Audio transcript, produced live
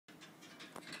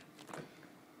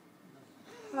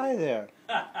Hi there.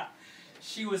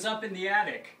 She was up in the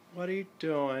attic. What are you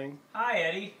doing? Hi,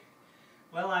 Eddie.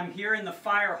 Well, I'm here in the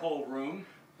fire hole room.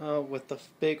 Oh, with the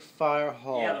big fire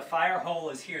hole. Yeah, the fire hole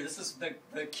is here. This is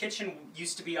the kitchen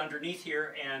used to be underneath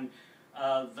here, and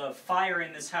the fire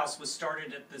in this house was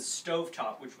started at the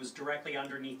stovetop, which was directly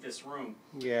underneath this room.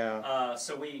 Yeah.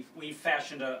 So we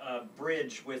fashioned a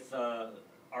bridge with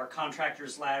our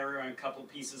contractor's ladder and a couple of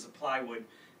pieces of plywood,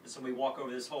 and so we walk over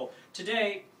this hole.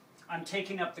 Today, I'm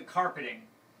taking up the carpeting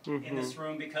in this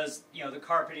room because, you know, the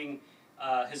carpeting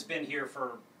has been here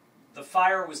for... The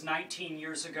fire was 19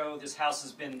 years ago. This house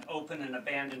has been open and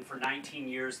abandoned for 19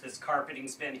 years. This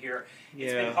carpeting's been here.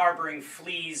 It's been harboring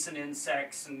fleas and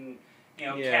insects, and, you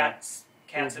know, cats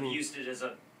have used it as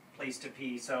a place to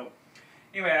pee. So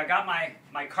anyway, I got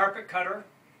my carpet cutter.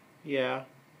 Yeah.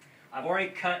 I've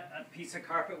already cut a piece of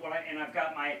carpet, and I've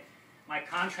got my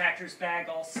contractor's bag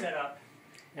all set up.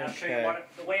 And I'll show you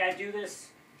the way I do this.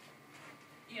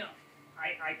 You know,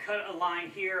 I cut a line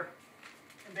here.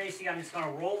 And basically, I'm just going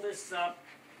to roll this up.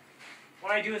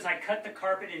 What I do is I cut the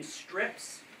carpet in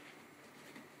strips,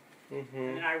 and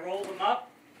then I roll them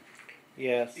up.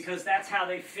 Yes. Because that's how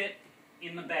they fit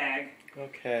in the bag.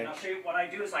 Okay. And I'll show you what I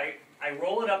do is I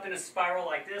roll it up in a spiral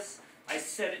like this. I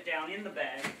set it down in the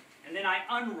bag, and then I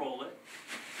unroll it.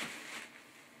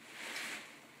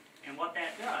 And what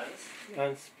that does...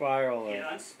 Unspiral it. It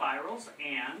unspirals,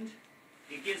 and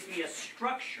it gives me a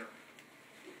structure.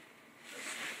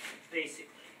 Basically.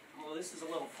 Well, this is a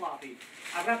little floppy.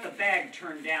 I've got the bag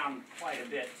turned down quite a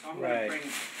bit, so I'm going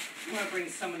to bring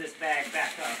some of this bag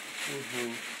back up.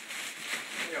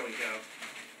 There we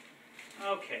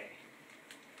go. Okay.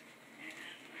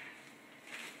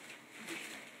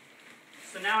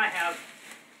 So now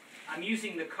I'm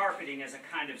using the carpeting as a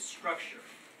kind of structure.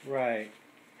 Right.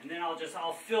 And then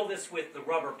I'll fill this with the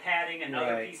rubber padding and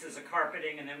other pieces of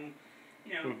carpeting, and then,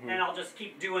 you know, and I'll just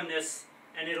keep doing this,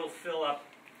 and it'll fill up.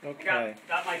 Okay.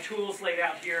 Got my tools laid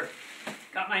out here.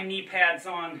 Got my knee pads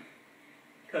on,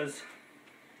 because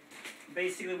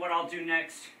basically what I'll do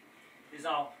next is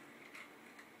I'll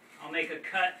make a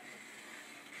cut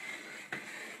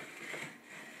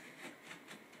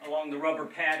along the rubber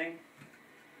padding.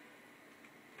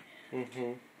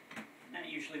 That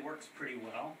usually works pretty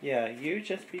well. Yeah, you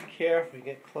just be careful.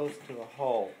 Get close to the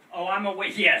hole. Oh, I'm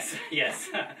away. Yes, yes.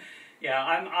 Yeah,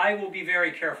 I will be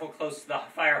very careful close to the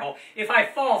fire hole. If I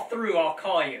fall through, I'll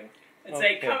call you and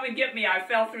say, "Come and get me! I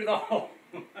fell through the hole."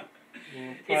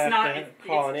 It's not.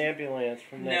 Call an ambulance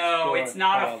from next door. No, it's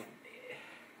not.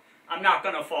 I'm not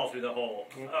going to fall through the hole.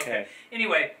 Okay.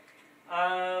 Anyway,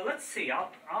 let's see. I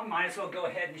might as well go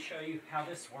ahead and show you how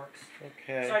this works.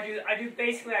 Okay. So I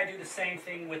do the same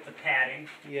thing with the padding.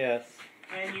 Yes.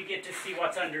 And you get to see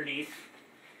what's underneath,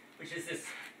 which is this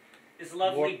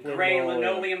lovely gray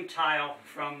linoleum tile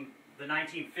from the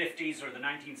 1950s or the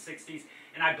 1960s.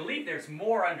 And I believe there's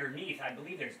more underneath. I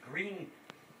believe there's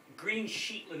green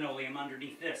sheet linoleum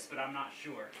underneath this, but I'm not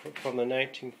sure. From the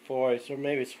 1940s, or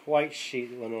maybe it's white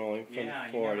sheet linoleum from the 40s. Yeah,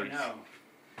 you never know.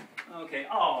 Okay.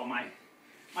 Oh,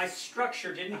 my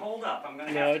structure didn't hold up. I'm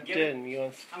going to have to give it. No, it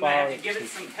didn't. I'm going to have to give it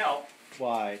some help.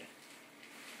 Wide.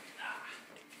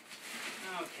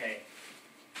 Okay.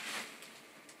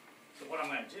 So what I'm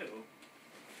going to do,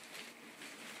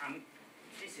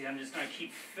 I'm just going to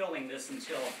keep filling this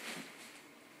until,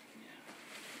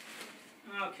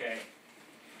 okay.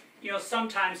 You know,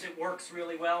 sometimes it works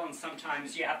really well, and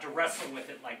sometimes you have to wrestle with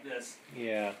it like this.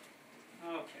 Yeah.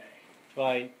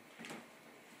 Okay.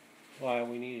 Why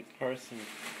we need a person,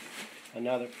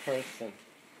 another person.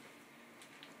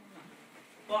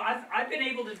 Well, I've been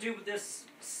able to do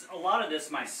a lot of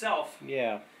this myself.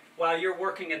 Yeah. While you're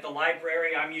working at the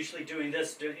library, I'm usually doing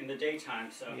this in the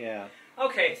daytime. So. Yeah.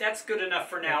 Okay, that's good enough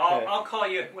for now. Okay. I'll call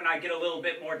you when I get a little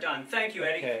bit more done. Thank you,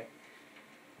 Eddie. Okay.